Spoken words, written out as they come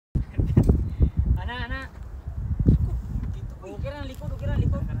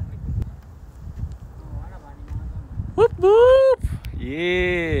Whoop whoop!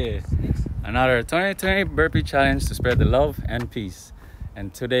 Yeah! Another 2020 burpee challenge to spread the love and peace.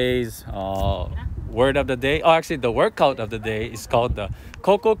 And today's word of the day, actually the workout of the day is called the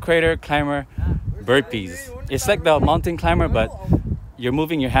Koko Crater Climber Burpees. It's like the mountain climber, but you're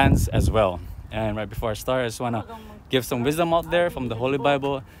moving your hands as well. And right before I start, I just want to give some wisdom out there from the Holy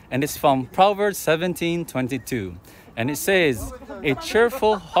Bible. And it's from Proverbs 17:22. And it says, a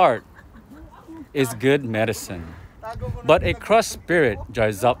cheerful heart is good medicine, but a crushed spirit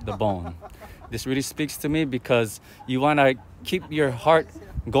dries up the bone. This really speaks to me because you want to keep your heart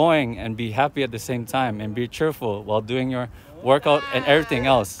going and be happy at the same time and be cheerful while doing your workout and everything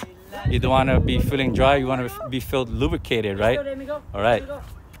else. You don't want to be feeling dry, you want to be filled lubricated, right? All right,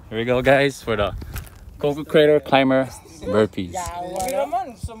 here we go guys for the Koko Crater Climber Burpees.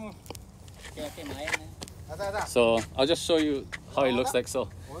 So I'll just show you how it looks like. So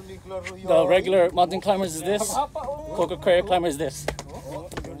the regular mountain climbers is this, Koko Crater climber is this.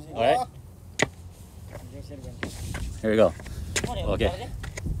 All right, here we go. Okay,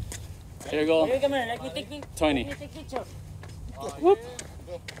 here we go. 20. Whoop.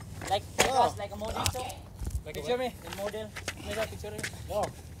 Like a model, so. Like picture me. The model. Make a picture. No.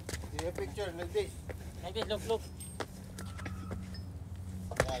 Do a picture like this. Like this. Look.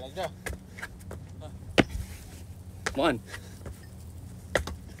 Yeah, like that. 1,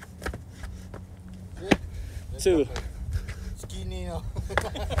 2, Skinny, no.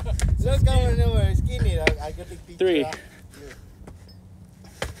 Just come over. Skinny. I can take picture. 3,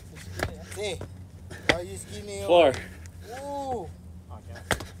 See. Are you skinny? 4, Ooh.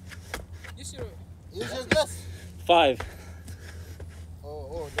 Use your glass. 5,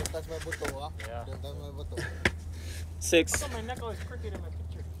 Oh, don't touch my button, huh? Yeah. Don't touch my button. 6, My neck always crooked in my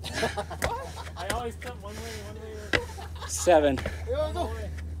picture. I always come one way. 7, Yo, go.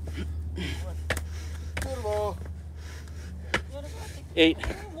 8,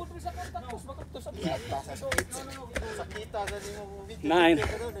 9,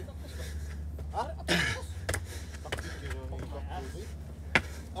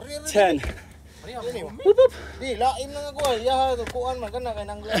 10. Di, lain lang ako. Yaha, kuan man kana kay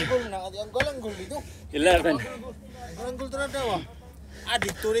nang anggol na ang galanggol dito. 11, Anggol tra daw.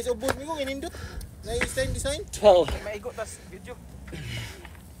 Dito rin sa ubos mi ko ginindot. Na design. 12, Maigot tas video.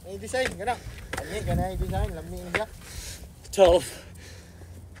 Ay design kana. Ani kana design lami niya. 12,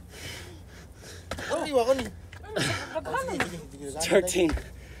 Ano iwa ko ni? 13,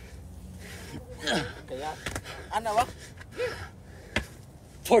 Kaya ana ba?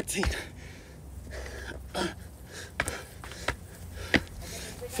 14,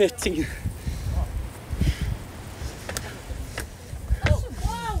 15,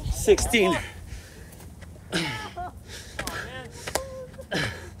 16,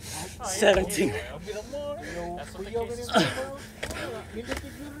 17,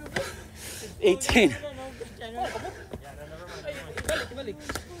 18,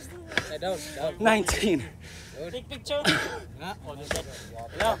 19, Take picture.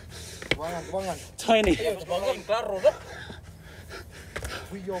 Kuwangan. 20, Klaro ba?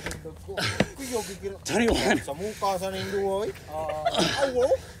 Kuyo ko. Kuyo gigiro. 21, Sa muka sa nindo oy.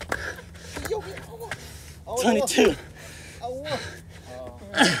 Awo. Kuyo ko. 22, Awo.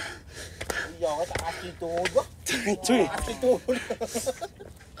 Kuyo ka ta attitude ba? 23, Attitude.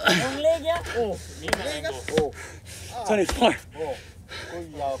 Ang leg ya. Oh, Nina oh. 24, Oh.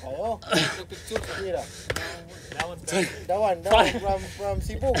 Kuyo kayo. Picture kira. That one. Dawan from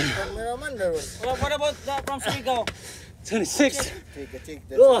Cebu. From Miraman dawan. What about that from Surigao? 26, Check.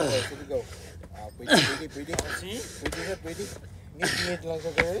 Ugh. Let's go. Pwede. See? Pwede. Ngit lang sa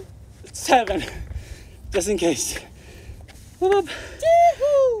gawin. 7, just in case. Whoop,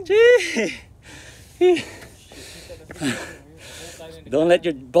 whoop. Gee. Don't let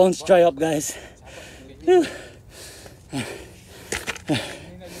your bones dry up, guys.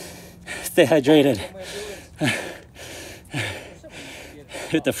 Stay hydrated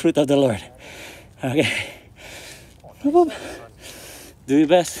with the fruit of the Lord. Okay. Do your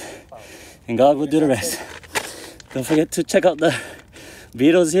best, and God will do the rest. Don't forget to check out the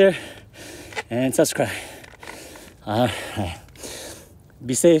videos here and subscribe. All right.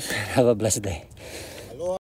 Be safe. Have a blessed day.